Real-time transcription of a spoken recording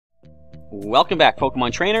Welcome back,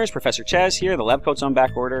 Pokemon Trainers. Professor Chaz here. The lab coat's on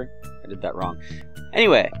back order. I did that wrong.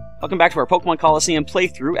 Anyway, welcome back to our Pokemon Colosseum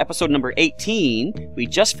playthrough, episode number 18. We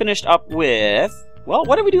just finished up with... Well,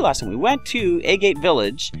 what did we do last time? We went to Agate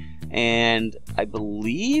Village, and I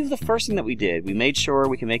believe the first thing that we did, we made sure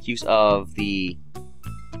we can make use of the...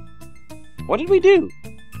 What did we do?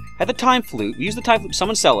 Had the Time Flute. We used the Time Flute to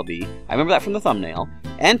summon Celebi. I remember that from the thumbnail.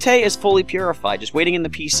 Entei is fully purified, just waiting in the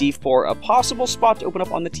PC for a possible spot to open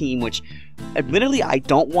up on the team, which, admittedly, I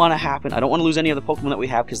don't want to happen. I don't want to lose any of the Pokemon that we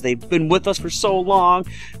have, because they've been with us for so long.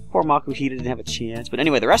 Poor Makuhita didn't have a chance. But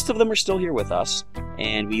anyway, the rest of them are still here with us.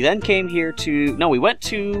 And we then came here to... No, we went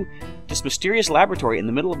to this mysterious laboratory in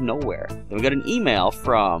the middle of nowhere. Then we got an email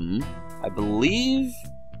from, I believe...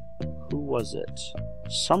 Who was it?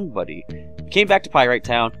 Somebody. We came back to Pyrite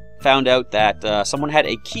Town. Found out that someone had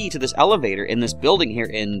a key to this elevator in this building here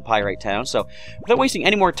in Pyrite Town. So, without wasting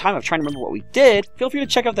any more time of trying to remember what we did, feel free to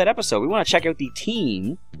check out that episode. We want to check out the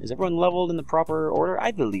team. Is everyone leveled in the proper order?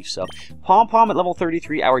 I believe so. Pom Pom at level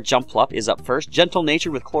 33, our Jump Plup is up first. Gentle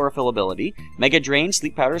Nature with Chlorophyll ability. Mega Drain,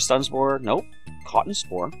 Sleep Powder, Stun Spore, nope. Cotton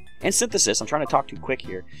Spore. And Synthesis, I'm trying to talk too quick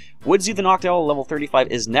here. Woodsy the Noctowl, level 35,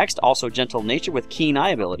 is next. Also Gentle Nature with Keen Eye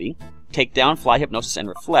ability. Takedown, Fly, Hypnosis, and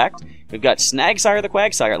Reflect. We've got Snagsire the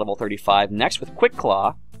Quagsire at level 35, next with Quick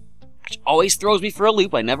Claw, which always throws me for a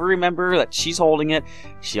loop. I never remember that she's holding it.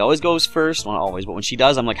 She always goes first. Well, not always, but when she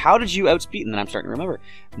does, I'm like, how did you outspeed? And then I'm starting to remember.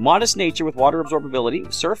 Modest Nature with Water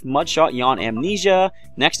Absorbability, Surf, Mudshot, Yawn, Amnesia.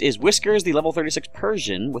 Next is Whiskers, the level 36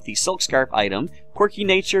 Persian with the Silk Scarf item. Quirky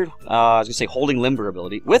Nature, I was going to say Holding Limber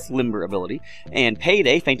ability, with Limber ability. And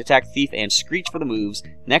Payday, Feint Attack, Thief, and Screech for the moves.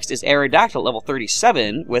 Next is Aerodactyl, level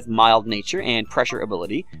 37 with Mild Nature and Pressure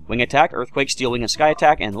ability. Wing Attack, Earthquake, Steel Wing, and Sky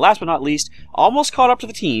Attack. And last but not least, almost caught up to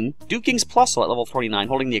the team, Duking's Plusle at level 49,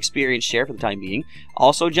 holding the experience share for the time being.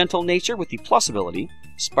 Also Gentle Nature with the Plus ability.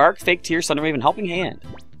 Spark, Fake Tear, Thunder Wave, and Helping Hand.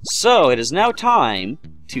 So, it is now time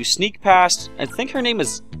to sneak past, I think her name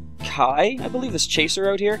is Kai, I believe, this chaser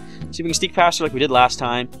out here. See if we can sneak past her like we did last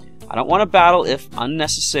time. I don't want to battle if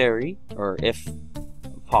unnecessary, or if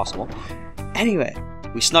possible. Anyway,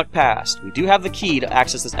 we snuck past. We do have the key to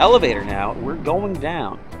access this elevator now. We're going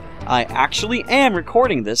down. I actually am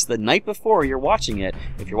recording this the night before you're watching it,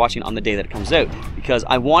 if you're watching it on the day that it comes out, because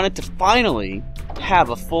I wanted to finally have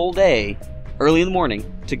a full day, early in the morning,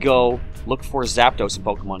 to go look for Zapdos in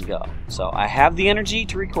Pokemon Go. So I have the energy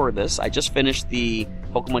to record this. I just finished the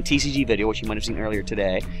Pokemon TCG video, which you might have seen earlier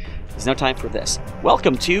today. There's no time for this.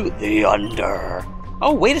 Welcome to the Under.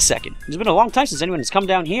 Oh, wait a second. It's been a long time since anyone has come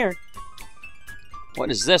down here.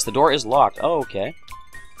 What is this? The door is locked. Oh, okay.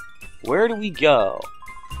 Where do we go?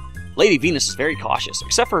 Lady Venus is very cautious.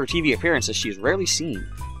 Except for her TV appearances, she is rarely seen.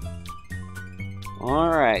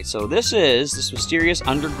 Alright, so this is this mysterious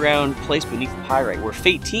underground place beneath Pyrite, where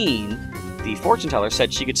Fatine, the fortune teller,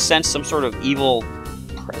 said she could sense some sort of evil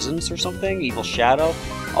presence or something? Evil shadow?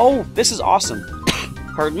 Oh, this is awesome.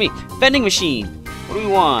 Pardon me. Vending machine! What do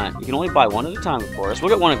we want? You can only buy one at a time, of course. We'll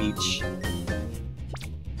get one of each.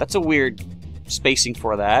 That's a weird spacing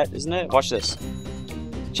for that, isn't it? Watch this.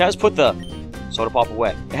 Chaz put the soda pop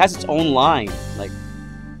away. It has its own line. Like,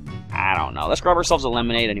 I don't know. Let's grab ourselves a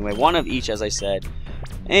lemonade anyway. One of each, as I said.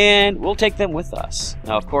 And we'll take them with us.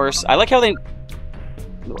 Now, of course, I like how they...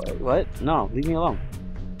 What? No, leave me alone.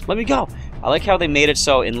 Let me go. I like how they made it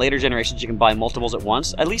so in later generations you can buy multiples at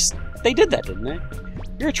once. At least they did that, didn't they?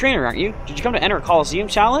 You're a trainer, aren't you? Did you come to enter a Colosseum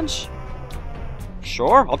challenge?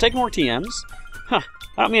 Sure, I'll take more TMs. Huh,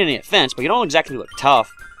 I don't mean any offense, but you don't exactly look tough.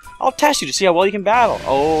 I'll test you to see how well you can battle.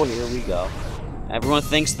 Oh, here we go. Everyone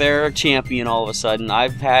thinks they're a champion all of a sudden.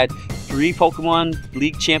 I've had 3 Pokemon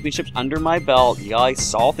League championships under my belt. You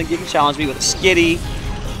guys all think you can challenge me with a Skitty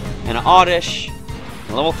and an Oddish,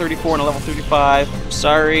 a level 34 and a level 35. I'm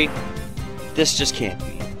sorry. This just can't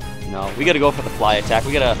be. No, we gotta go for the fly attack.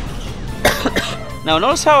 We gotta... Now,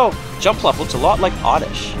 notice how Jump Plup looks a lot like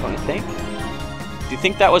Oddish, don't you think? Do you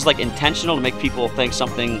think that was, like, intentional to make people think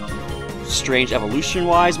something strange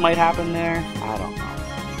evolution-wise might happen there? I don't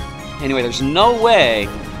know. Anyway, there's no way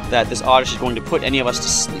that this Oddish is going to put any of us to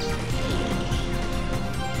sleep.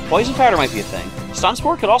 Poison Powder might be a thing. Stun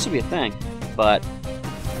Spore could also be a thing. But,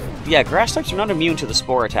 yeah, Grass types are not immune to the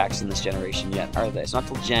Spore attacks in this generation yet, are they? It's not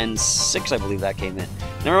till Gen 6, I believe, that came in.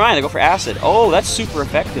 Never mind, they go for Acid. Oh, that's super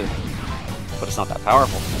effective. But it's not that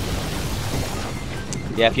powerful.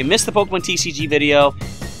 Yeah, if you missed the Pokemon TCG video,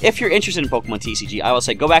 if you're interested in Pokemon TCG, I will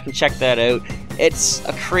say go back and check that out. It's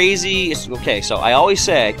a crazy... okay, so I always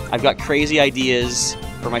say I've got crazy ideas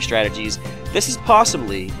for my strategies. This is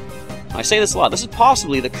possibly... I say this a lot. This is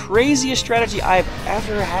possibly the craziest strategy I've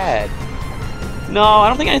ever had. No, I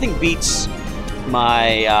don't think anything beats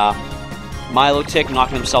my Milotic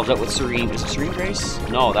knocking themselves out with Serene. Is it Serene Grace?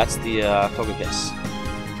 No, that's the Togekiss.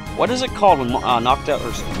 What is it called when knocked out,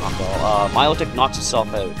 or Milotic knocks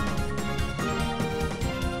itself out?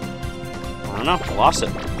 I don't know, I lost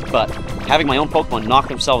it. But having my own Pokemon knock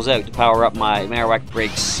themselves out to power up my Marowak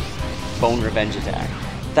Break's Bone Revenge attack.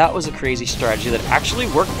 That was a crazy strategy that actually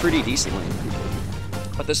worked pretty decently.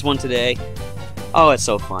 But this one today, oh, it's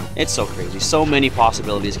so fun. It's so crazy. So many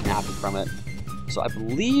possibilities can happen from it. So I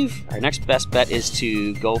believe our next best bet is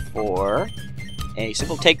to go for a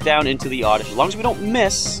simple takedown into the Oddish. As long as we don't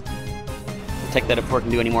miss, we'll take that before it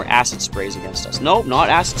can do any more acid sprays against us. Nope, not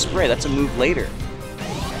acid spray. That's a move later.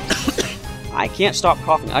 I can't stop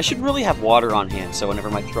coughing. I should really have water on hand, so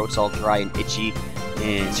whenever my throat's all dry and itchy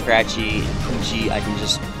and scratchy and poochy, I can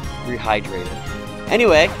just rehydrate it.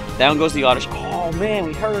 Anyway, down goes the Oddish. Oh man,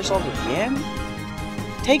 we hurt ourselves again?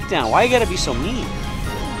 Takedown, why you gotta be so mean?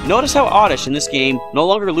 Notice how Oddish in this game no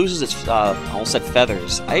longer loses its, I almost said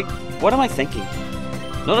feathers. What am I thinking?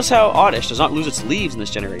 Notice how Oddish does not lose its leaves in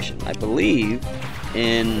this generation. I believe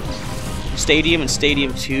in Stadium and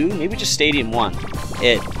Stadium 2, maybe just Stadium 1,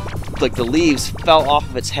 like the leaves fell off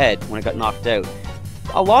of its head when it got knocked out.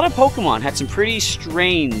 A lot of Pokemon had some pretty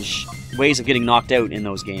strange ways of getting knocked out in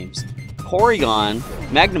those games. Porygon,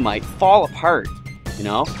 Magnemite fall apart, you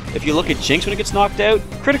know? If you look at Jinx when it gets knocked out,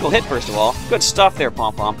 critical hit first of all, good stuff there,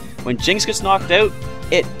 Pom Pom. When Jinx gets knocked out,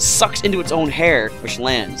 it sucks into its own hair, which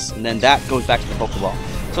lands, and then that goes back to the Pokeball.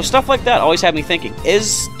 So stuff like that always had me thinking,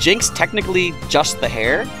 is Jinx technically just the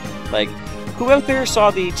hair? Like, who out there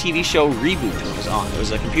saw the TV show Reboot when it was on? It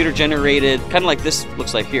was a computer-generated, kind of like this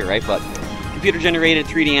looks like here, right? But computer-generated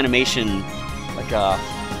 3D animation, like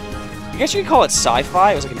I guess you could call it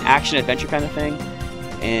sci-fi. It was like an action-adventure kind of thing.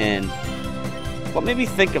 And what made me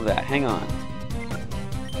think of that? Hang on.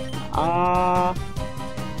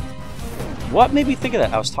 What made me think of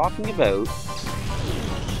that? I was talking about...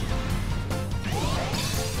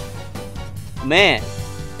 Man,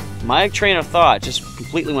 my train of thought just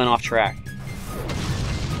completely went off track.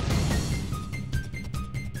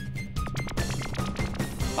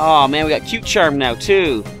 Oh man, we got Cute Charm now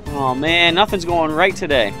too. Oh man, nothing's going right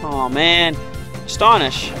today. Oh man,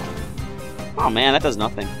 Astonish. Oh man, that does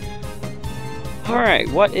nothing. Alright,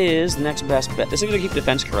 what is the next best bet? This is going to keep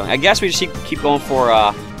defense curling. I guess we just keep going for,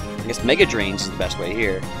 I guess Mega Drains is the best way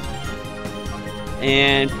here.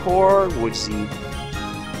 And poor Woodseed.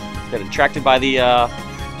 Got attracted by the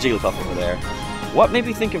Jigglypuff over there. What made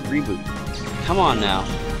me think of Reboot? Come on now.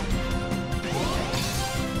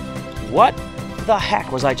 What the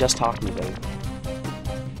heck was I just talking about?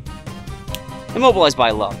 Immobilized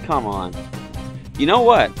by Love. Come on. You know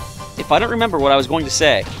what? If I don't remember what I was going to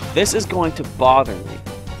say, this is going to bother me.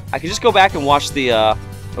 I can just go back and watch the, or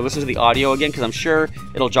listen to the audio again, because I'm sure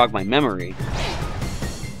it'll jog my memory.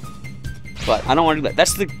 But I don't want to do that.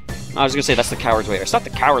 That's the... I was going to say that's the coward's way out. It's not the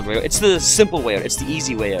coward's way out. It's the simple way out. It's the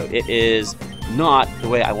easy way out. It is not the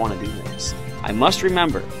way I want to do things. I must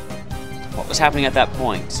remember what was happening at that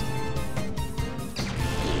point.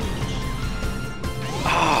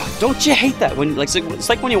 Ah, don't you hate that? When it's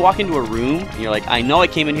like when you walk into a room and you're like, I know I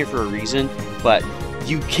came in here for a reason, but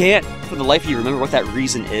you can't for the life of you remember what that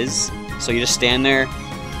reason is. So you just stand there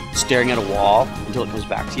staring at a wall until it comes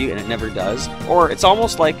back to you, and it never does. Or it's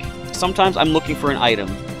almost like sometimes I'm looking for an item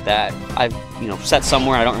that I've, set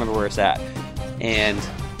somewhere, I don't remember where it's at. And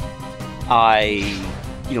I,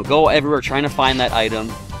 go everywhere trying to find that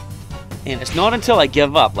item. And it's not until I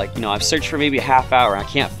give up, I've searched for maybe a half hour and I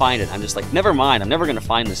can't find it. I'm just like, never mind, I'm never going to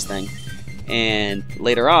find this thing. And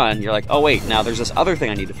later on, you're like, oh wait, now there's this other thing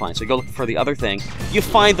I need to find. So you go looking for the other thing. You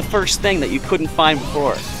find the first thing that you couldn't find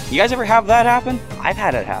before. You guys ever have that happen? I've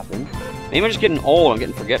had it happen. Maybe I'm just getting old, I'm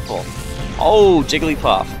getting forgetful. Oh,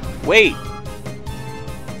 Jigglypuff. Wait.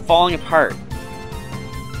 Falling apart.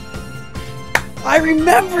 I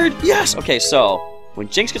remembered! Yes! Okay, so, when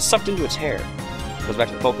Jinx gets sucked into its hair, goes back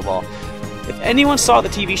to the Pokeball. If anyone saw the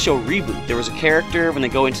TV show Reboot, there was a character when they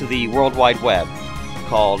go into the World Wide Web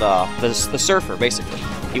called the Surfer, basically.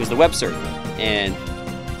 He was the web surfer. And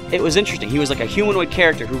it was interesting. He was like a humanoid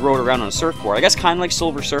character who rode around on a surfboard. I guess kind of like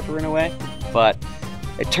Silver Surfer in a way. But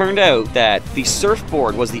it turned out that the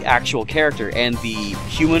surfboard was the actual character, and the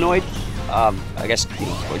humanoid, I guess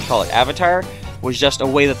what you call it, avatar, was just a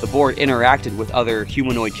way that the board interacted with other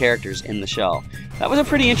humanoid characters in the shell. That was a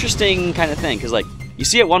pretty interesting kind of thing, because you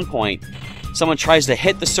see at one point, someone tries to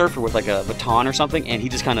hit the surfer with like a baton or something, and he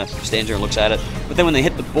just kind of stands there and looks at it. But then when they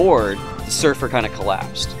hit the board, the surfer kind of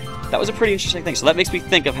collapsed. That was a pretty interesting thing. So that makes me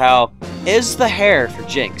think of how, is the hair for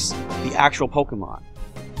Jinx the actual Pokemon?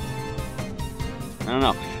 I don't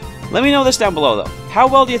know. Let me know this down below, though. How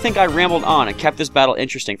well do you think I rambled on and kept this battle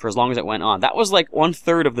interesting for as long as it went on? That was like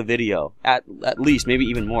 1/3 of the video, at least, maybe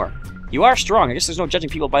even more. You are strong. I guess there's no judging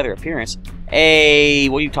people by their appearance. Hey,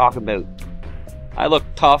 what are you talking about? I look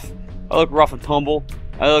tough. I look rough and tumble.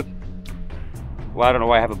 I look... Well, I don't know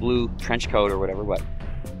why I have a blue trench coat or whatever, but...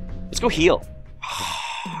 Let's go heal.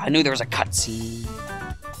 I knew there was a cutscene.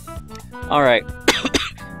 Alright.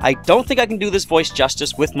 I don't think I can do this voice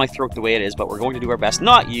justice with my throat the way it is, but we're going to do our best.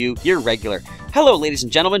 Not you, you're regular. Hello, ladies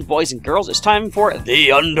and gentlemen, boys and girls. It's time for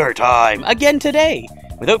the Under Time again today.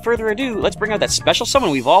 Without further ado, let's bring out that special summon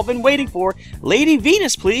we've all been waiting for. Lady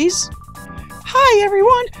Venus, please. Hi,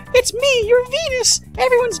 everyone. It's me, your Venus.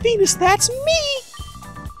 Everyone's Venus. That's me.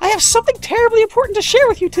 I have something terribly important to share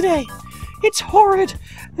with you today. It's horrid.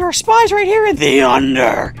 There are spies right here in the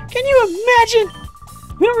Under. Can you imagine?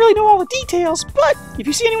 We don't really know all the details, but if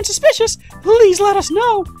you see anyone suspicious, please let us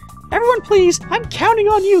know. Everyone, please, I'm counting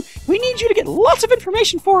on you. We need you to get lots of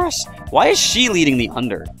information for us. Why is she leading the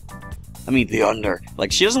Under? I mean, the Under.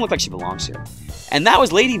 Like, she doesn't look like she belongs here. And that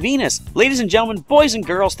was Lady Venus. Ladies and gentlemen, boys and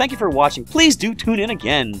girls, thank you for watching. Please do tune in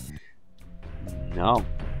again. No.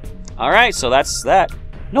 Alright, so that's that.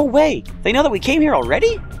 No way. They know that we came here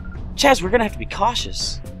already? Chaz, we're gonna have to be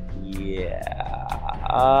cautious. Yeah.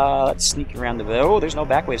 Let's sneak around the... Oh, there's no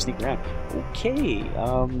back way to sneak around. Okay,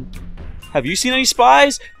 have you seen any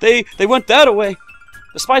spies? They went that way.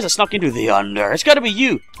 The spies that snuck into the Under. It's gotta be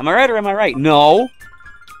you. Am I right or am I right? No.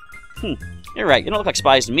 You're right. You don't look like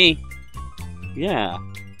spies to me. Yeah.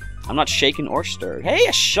 I'm not shaken or stirred. Hey,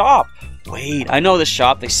 a shop! Wait, I know this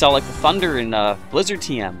shop. They sell like the Thunder and Blizzard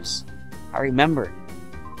TMs. I remember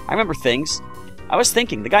things. I was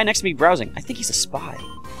thinking, the guy next to me browsing, I think he's a spy.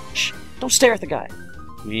 Shh, don't stare at the guy.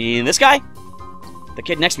 You mean this guy? The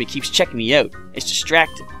kid next to me keeps checking me out. It's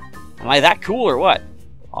distracted. Am I that cool or what?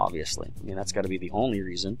 Obviously. I mean, that's got to be the only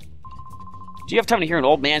reason. Do you have time to hear an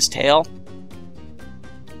old man's tale?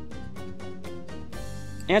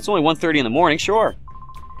 Yeah, it's only 1:30 in the morning, sure.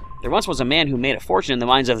 There once was a man who made a fortune in the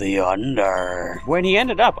mines of the Under. When he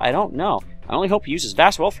ended up, I don't know. I only hope he uses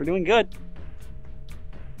vast wealth for doing good.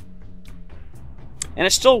 And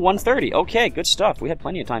it's still 1:30. Okay, good stuff. We had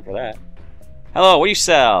plenty of time for that. Hello, what do you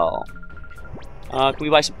sell? Can we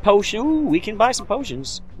buy some potions? Ooh, we can buy some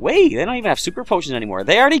potions. Wait, they don't even have super potions anymore.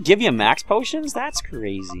 They already give you max potions? That's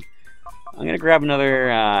crazy. I'm gonna grab another,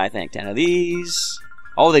 I think, 10 of these.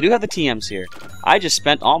 Oh, they do have the TMs here. I just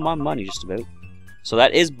spent all my money, just about. So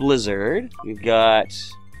that is Blizzard. We've got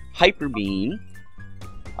Hyper Beam.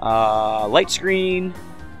 Light Screen.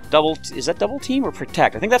 Is that Double Team or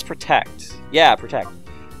Protect? I think that's Protect. Yeah, Protect.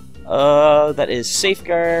 That is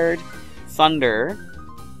Safeguard, Thunder,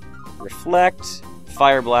 Reflect,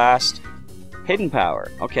 Fire Blast, Hidden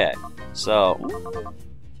Power. Okay, so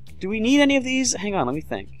do we need any of these? Hang on, let me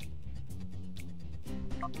think.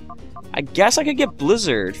 I guess I could get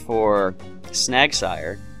Blizzard for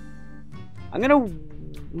Snagsire. I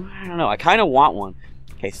don't know, I kind of want one.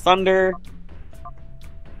 Okay, Thunder,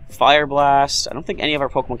 Fire Blast. I don't think any of our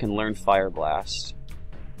Pokemon can learn Fire Blast.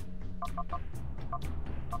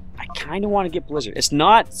 I kind of want to get Blizzard. It's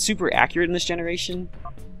not super accurate in this generation.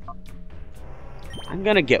 I'm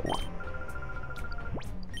gonna get one.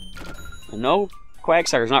 I know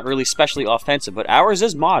Quagsire's not really especially offensive, but ours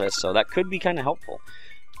is modest, so that could be kind of helpful.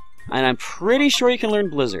 And I'm pretty sure you can learn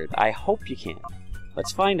Blizzard. I hope you can.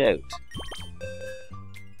 Let's find out.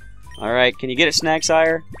 Alright, can you get it,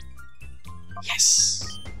 Snagsire?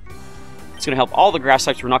 Yes! It's going to help all the grass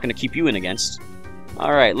types we're not going to keep you in against.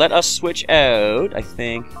 Alright, let us switch out, I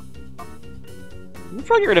think. We'll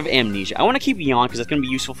probably get rid of Amnesia. I want to keep Yawn because it's going to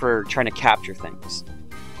be useful for trying to capture things.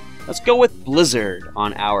 Let's go with Blizzard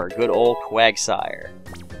on our good old Quagsire.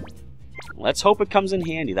 Let's hope it comes in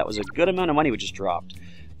handy. That was a good amount of money we just dropped.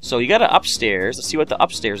 So you got to upstairs. Let's see what the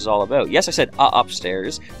upstairs is all about. Yes, I said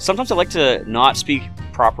upstairs. Sometimes I like to not speak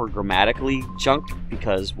proper grammatically junk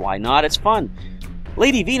because why not? It's fun.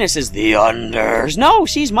 Lady Venus is the Unders. No,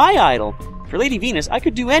 she's my idol. For Lady Venus, I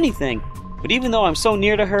could do anything. But even though I'm so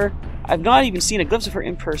near to her, I've not even seen a glimpse of her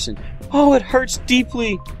in person. Oh, it hurts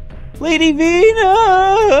deeply. Lady Venus!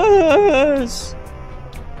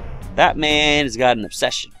 That man has got an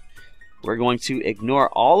obsession. We're going to ignore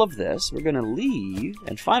all of this. We're going to leave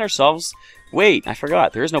and find ourselves... Wait, I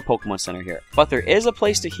forgot. There is no Pokemon Center here. But there is a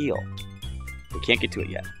place to heal. We can't get to it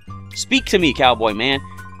yet. Speak to me, cowboy man.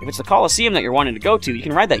 If it's the Colosseum that you're wanting to go to, you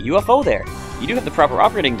can ride that UFO there. You do have the proper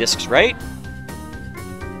operating discs, right?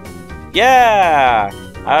 Yeah!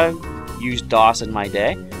 I've used DOS in my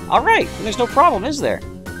day. Alright, there's no problem, is there?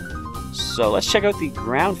 So let's check out the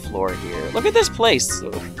ground floor here. Look at this place.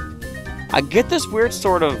 I get this weird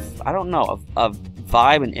sort of, I don't know, a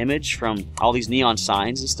vibe and image from all these neon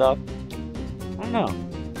signs and stuff. I don't know.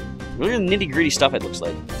 Really nitty-gritty stuff it looks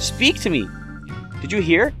like. Speak to me! Did you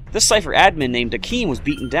hear? This Cipher admin named Akeem was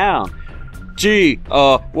beaten down. Gee,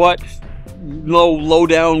 what?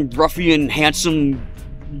 Low-down, ruffian, handsome,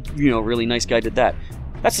 really nice guy did that.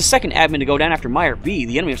 That's the second admin to go down after Meyer B.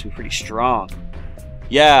 The enemy must be pretty strong.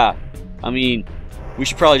 Yeah, I mean, we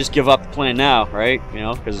should probably just give up the plan now, right?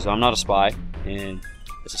 Because I'm not a spy, and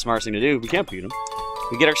it's the smartest thing to do. We can't beat him.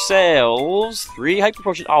 We get ourselves 3 hyper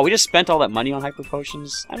potions. Oh, we just spent all that money on hyper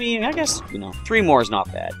potions. I mean, I guess, 3 more is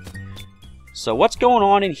not bad. So what's going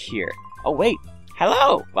on in here? Oh, wait.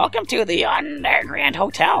 Hello, welcome to the Underground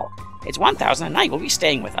Hotel. It's 1,000 a night. Will you be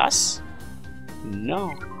staying with us?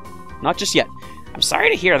 No, not just yet. I'm sorry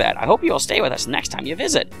to hear that. I hope you'll stay with us next time you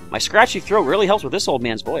visit. My scratchy throat really helps with this old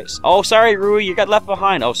man's voice. Oh, sorry, Rui, you got left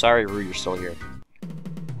behind. Oh, sorry, Rui, you're still here.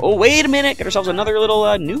 Oh, wait a minute. Got ourselves another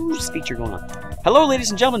little news feature going on. Hello, ladies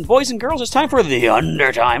and gentlemen, boys and girls. It's time for the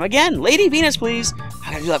Undertime again. Lady Venus, please.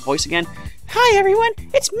 I gotta do that voice again. Hi, everyone.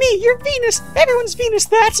 It's me, your Venus. Everyone's Venus.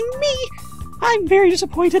 That's me. I'm very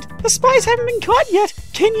disappointed. The spies haven't been caught yet.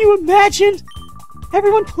 Can you imagine?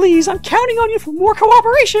 Everyone, please, I'm counting on you for more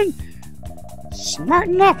cooperation.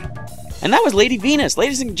 Smarten up. And that was Lady Venus.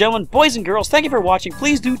 Ladies and gentlemen, boys and girls, thank you for watching.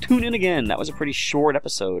 Please do tune in again. That was a pretty short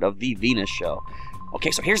episode of The Venus Show.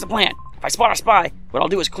 Okay, so here's the plan. If I spot a spy, what I'll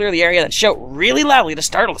do is clear the area and shout really loudly to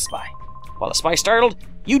startle the spy. While the spy's startled,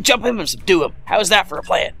 you jump in and subdue him. How's that for a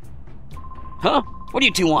plan? Huh? What do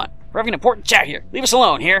you two want? We're having an important chat here. Leave us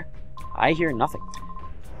alone here. I hear nothing.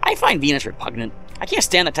 I find Venus repugnant. I can't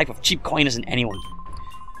stand that type of cheap coyness in anyone.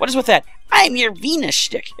 What is with that I'm your Venus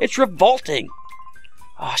shtick? It's revolting.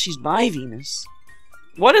 Oh, she's my Venus.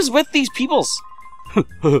 What is with these peoples?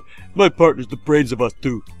 My partner's the brains of us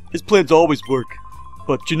two. His plans always work.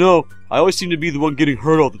 But I always seem to be the one getting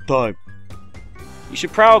hurt all the time. You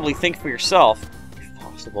should probably think for yourself, if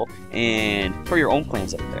possible, and for your own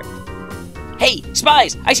plans out there. Hey,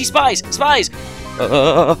 spies! I see spies! Spies!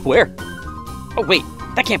 Where? Oh, wait,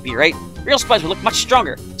 that can't be right. Real spies would look much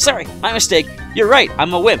stronger. Sorry, my mistake. You're right,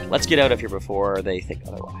 I'm a wimp. Let's get out of here before they think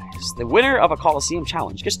otherwise. The winner of a Colosseum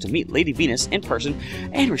challenge gets to meet Lady Venus in person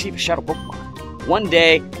and receive a shadow Pokemon. One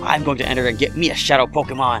day, I'm going to enter and get me a shadow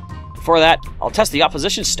Pokemon. Before that, I'll test the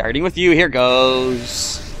opposition starting with you. Here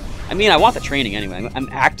goes. I mean, I want the training anyway. I'm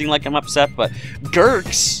acting like I'm upset, but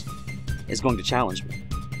Gurks is going to challenge me.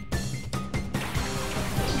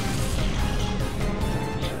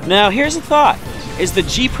 Now, here's a thought. Is the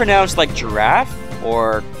G pronounced like giraffe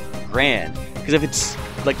or grand? Because if it's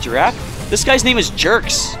like giraffe, this guy's name is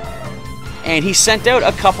Jerks. And he sent out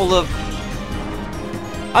a couple of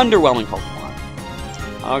underwhelming Pokemon.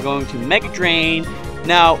 I'm going to Mega Drain.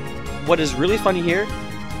 Now, what is really funny here,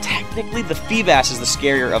 technically the Feebas is the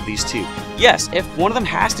scarier of these two. Yes, if one of them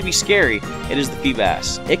has to be scary, it is the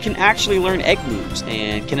Feebas. It can actually learn egg moves.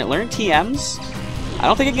 And can it learn TMs? I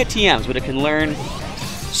don't think it can get TMs, but it can learn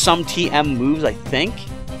some TM moves, I think,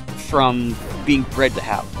 from being bred to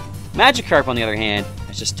have. Magikarp, on the other hand,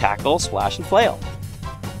 is just Tackle, Splash, and Flail.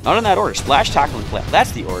 Not in that order. Splash, Tackle, and Flail.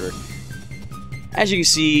 That's the order. As you can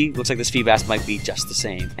see, looks like this Feebas might be just the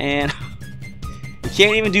same. And you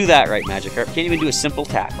can't even do that right, Magikarp. Can't even do a simple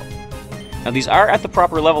Tackle. Now, these are at the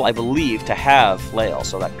proper level, I believe, to have Flail,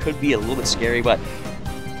 so that could be a little bit scary, but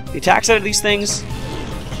the attacks out of these things,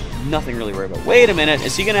 nothing really worry about. Wait a minute,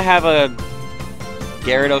 is he going to have a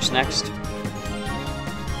Gyarados next?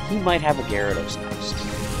 He might have a Gyarados next.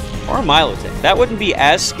 Or a Milotic. That wouldn't be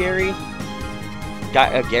as scary.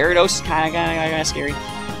 Gyarados is kind of scary.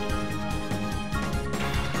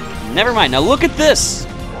 Never mind. Now look at this.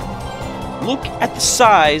 Look at the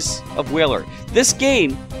size of Wailord. This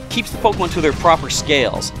game keeps the Pokemon to their proper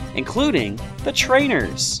scales, including the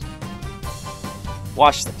trainers.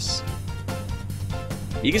 Watch this.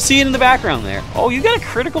 You can see it in the background there. Oh, you got a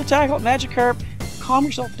critical tackle, Magikarp. Calm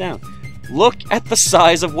yourself down. Look at the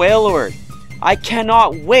size of Wailord. I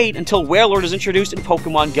cannot wait until Wailord is introduced in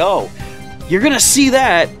Pokemon Go. You're gonna see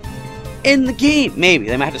that in the game. Maybe.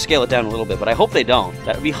 They might have to scale it down a little bit, but I hope they don't.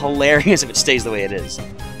 That would be hilarious if it stays the way it is.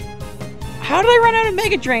 How did I run out of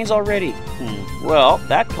Mega Drains already? Well,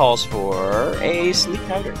 that calls for a Sleep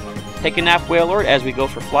Powder. Take a nap, Wailord, as we go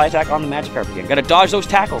for Fly Attack on the Magikarp again. Gotta dodge those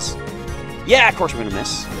tackles. Yeah, of course we're gonna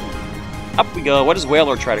miss. Up we go. What does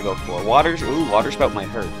Wailord try to go for? Waters? Ooh, Water Spout might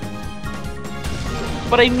hurt.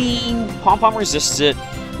 But I mean, Pom-Pom resists it.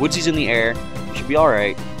 Woodsy's in the air. We should be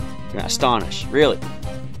alright. Gonna Astonish. Really?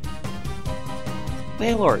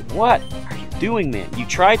 Wailord, what are you doing, man? You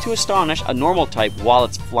tried to Astonish a normal type while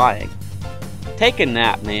it's flying. Take a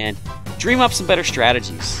nap, man. Dream up some better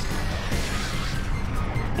strategies.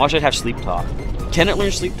 Watch it have Sleep Talk. Can it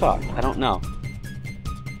learn sleep talk? I don't know.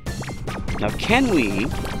 Now, can we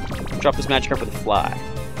drop this Magikarp with a fly?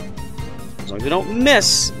 As long as we don't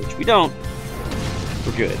miss, which we don't,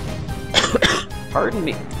 we're good. Pardon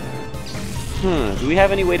me. Do we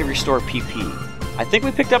have any way to restore PP? I think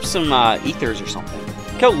we picked up some ethers or something.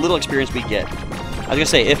 Look how little experience we get. I was gonna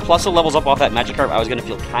say, if Plusle levels up off that Magikarp, I was gonna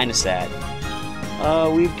feel kind of sad.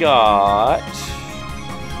 We've got...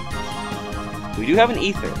 We do have an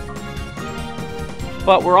ether.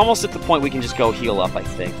 But we're almost at the point we can just go heal up, I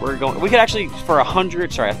think. We could actually, for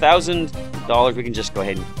 $1,000, we can just go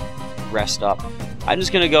ahead and rest up. I'm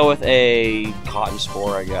just going to go with a Cotton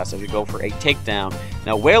Spore, I guess. I could go for a takedown.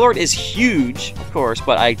 Now, Wailord is huge, of course,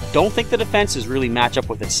 but I don't think the defenses really match up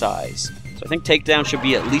with its size. So I think takedown should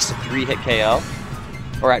be at least a 3-hit KO.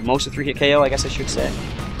 Or at most a 3-hit KO, I guess I should say.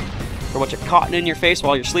 For a bunch of cotton in your face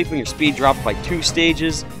while you're sleeping, your speed drops by 2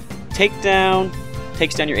 stages. Takedown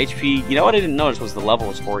takes down your HP. You know what I didn't notice was the level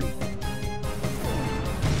was 40.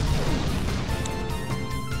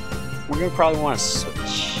 We're going to probably want to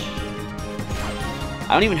switch.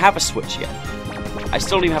 I don't even have a Switch yet. I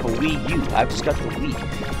still don't even have a Wii U. I've just got the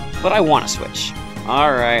Wii. But I want to switch.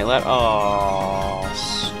 Alright,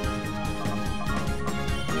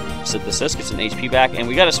 Synthesis, get some HP back, and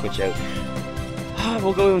we gotta switch out.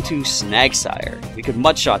 We'll go into Snagsire. We could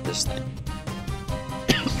Mudshot this thing.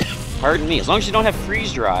 Pardon me, as long as you don't have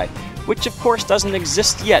Freeze Dry, which of course doesn't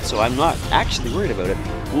exist yet, so I'm not actually worried about it,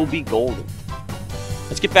 we'll be golden.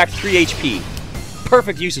 Let's get back 3 HP.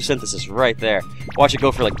 Perfect use of Synthesis right there. Watch it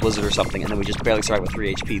go for like Blizzard or something, and then we just barely survive with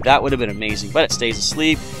 3 HP. That would have been amazing, but it stays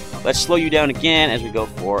asleep. Let's slow you down again as we go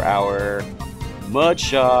for our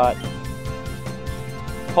Mudshot.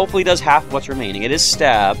 Hopefully it does half of what's remaining. It is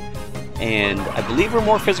Stab, and I believe we're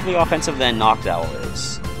more physically offensive than Noctowl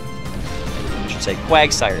is. I should say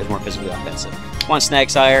Quagsire is more physically offensive. Come on,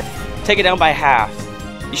 Snagsire. Take it down by half.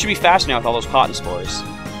 You should be faster now with all those Cotton Spores.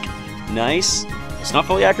 Nice. It's not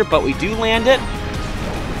fully accurate, but we do land it.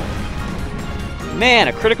 Man,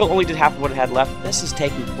 a critical only did half of what it had left. This is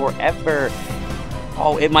taking forever.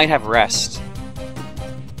 Oh, it might have rest.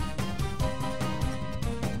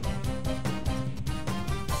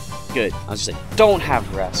 Good. I was just saying, don't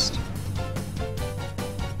have rest.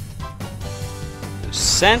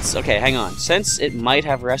 Since, okay, hang on. Since it might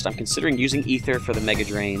have rest, I'm considering using Ether for the Mega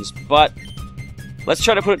Drains, but let's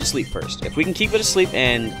try to put it to sleep first. If we can keep it asleep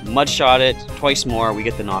and Mudshot it twice more, we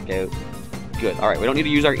get the knockout. Good. Alright, we don't need to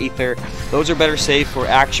use our Ether. Those are better saved for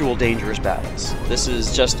actual dangerous battles. This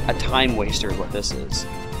is just a time waster is what this is.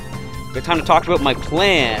 Good time to talk about my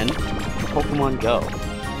plan for Pokemon Go.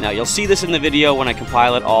 Now, you'll see this in the video when I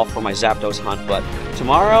compile it all for my Zapdos hunt, but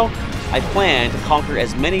tomorrow, I plan to conquer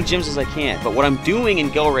as many gyms as I can. But what I'm doing in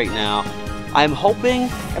Go right now, I'm hoping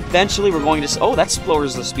eventually we're going to... Oh, that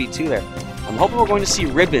lowers the speed too there. I'm hoping we're going to see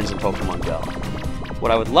ribbons in Pokemon Go. What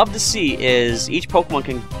I would love to see is each Pokemon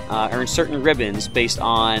can earn certain ribbons based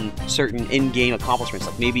on certain in-game accomplishments.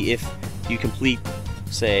 Like maybe if you complete,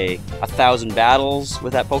 say, 1,000 battles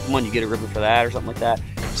with that Pokemon, you get a ribbon for that or something like that.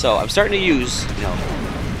 So I'm starting to use, you know,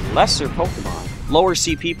 lesser Pokemon, lower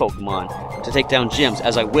CP Pokemon to take down gyms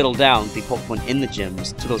as I whittle down the Pokemon in the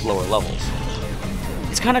gyms to those lower levels.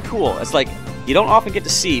 It's kind of cool. It's like, you don't often get to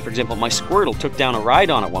see, for example, my Squirtle took down a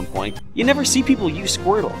Rhydon at one point. You never see people use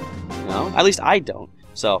Squirtle. You know? At least I don't.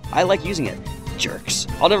 So, I like using it. Jerks.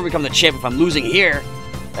 I'll never become the champ if I'm losing here.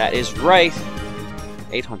 That is right.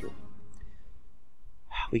 800.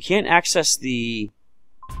 We can't access the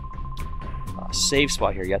save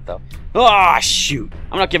spot here yet, though. Ah, shoot.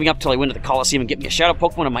 I'm not giving up till I win to the Colosseum and get me a Shadow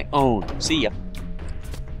Pokemon of my own. See ya.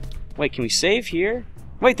 Wait, can we save here?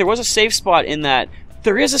 Wait, there was a save spot in that...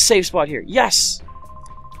 There is a save spot here. Yes!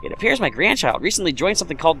 It appears my grandchild recently joined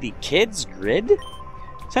something called the Kids Grid?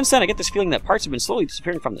 Since then, I get this feeling that parts have been slowly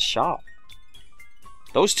disappearing from the shop.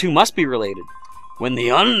 Those two must be related. When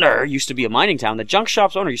the Under used to be a mining town, the junk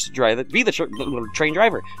shop's owner used to be the train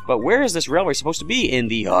driver. But where is this railway supposed to be in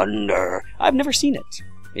the Under? I've never seen it.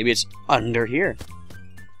 Maybe it's under here.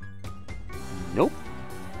 Nope.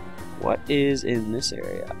 What is in this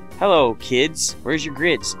area? Hello, kids. Where's your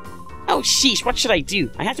grids? Oh, sheesh, what should I do?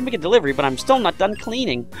 I have to make a delivery, but I'm still not done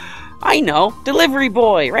cleaning. I know. Delivery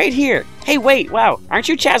boy, right here. Hey, wait, wow. Aren't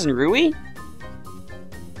you Chaz and Rui?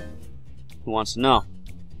 Who wants to know?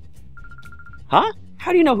 Huh?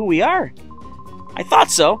 How do you know who we are? I thought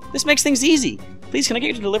so. This makes things easy. Please, can I get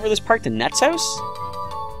you to deliver this part to Net's house?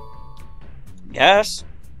 Yes.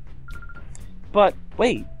 But,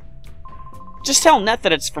 wait. Just tell Net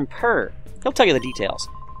that it's from Purr. He'll tell you the details.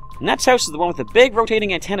 Net's house is the one with the big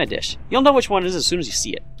rotating antenna dish. You'll know which one it is as soon as you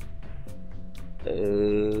see it.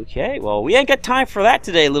 Okay, well, we ain't got time for that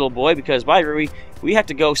today, little boy, because we have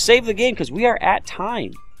to go save the game because we are at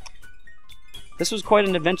time. This was quite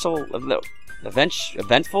an eventual.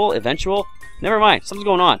 Never mind, something's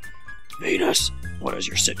going on. Venus, what is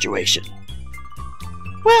your situation?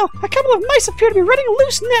 Well, a couple of mice appear to be running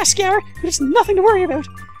loose in Nascour, but it's nothing to worry about.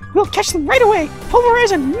 We'll catch them right away,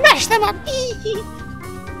 pulverize and mash them up.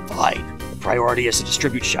 Fine. The priority is to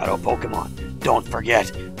distribute shadow Pokemon. Don't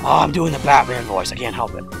forget. Oh, I'm doing the Batman voice. I can't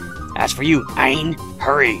help it. As for you, Ain,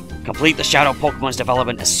 hurry. Complete the shadow Pokemon's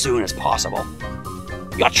development as soon as possible.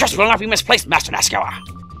 Your trust will not be misplaced, Master Nascour.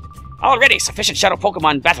 Already, sufficient shadow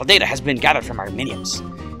Pokemon battle data has been gathered from our minions.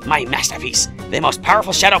 My masterpiece, the most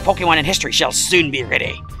powerful shadow Pokemon in history, shall soon be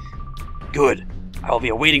ready. Good. I will be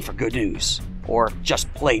awaiting for good news. Or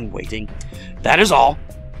just plain waiting. That is all.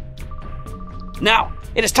 Now,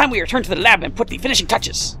 it is time we return to the lab and put the finishing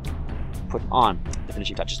touches. Put on the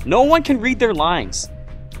finishing touches. No one can read their lines.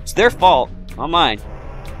 It's their fault, not mine.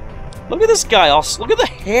 Look at this guy. Look at the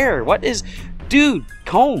hair. What is... Dude,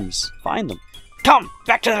 combs. Find them. Come,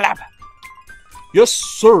 back to the lab. Yes,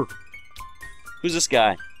 sir. Who's this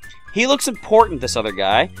guy? He looks important, this other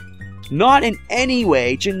guy. Not in any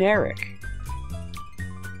way generic.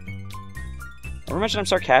 Ever mention I'm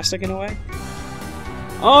sarcastic in a way?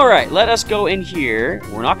 Alright, let us go in here.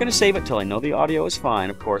 We're not going to save it till I know the audio is fine.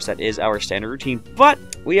 Of course, that is our standard routine. But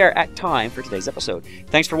we are at time for today's episode.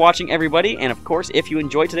 Thanks for watching, everybody. And of course, if you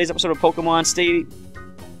enjoyed today's episode of Pokemon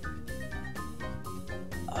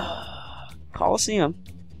Colosseum,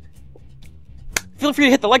 feel free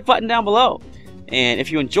to hit the like button down below. And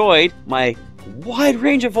if you enjoyed my wide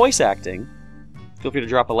range of voice acting, feel free to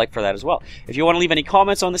drop a like for that as well. If you want to leave any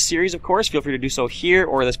comments on this series, of course, feel free to do so here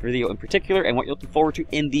or this video in particular and what you're looking forward to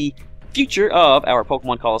in the future of our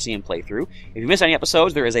Pokemon Colosseum playthrough. If you miss any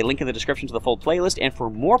episodes, there is a link in the description to the full playlist, and for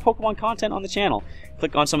more Pokemon content on the channel,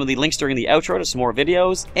 click on some of the links during the outro to some more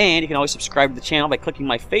videos, and you can always subscribe to the channel by clicking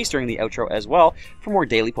my face during the outro as well for more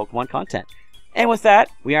daily Pokemon content. And with that,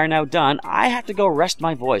 we are now done. I have to go rest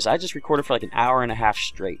my voice. I just recorded for like an hour and a half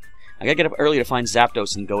straight. I gotta get up early to find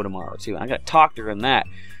Zapdos and go tomorrow, too. I gotta talk during that.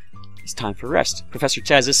 It's time for rest. Professor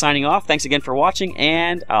Chaz is signing off. Thanks again for watching,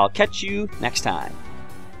 and I'll catch you next time.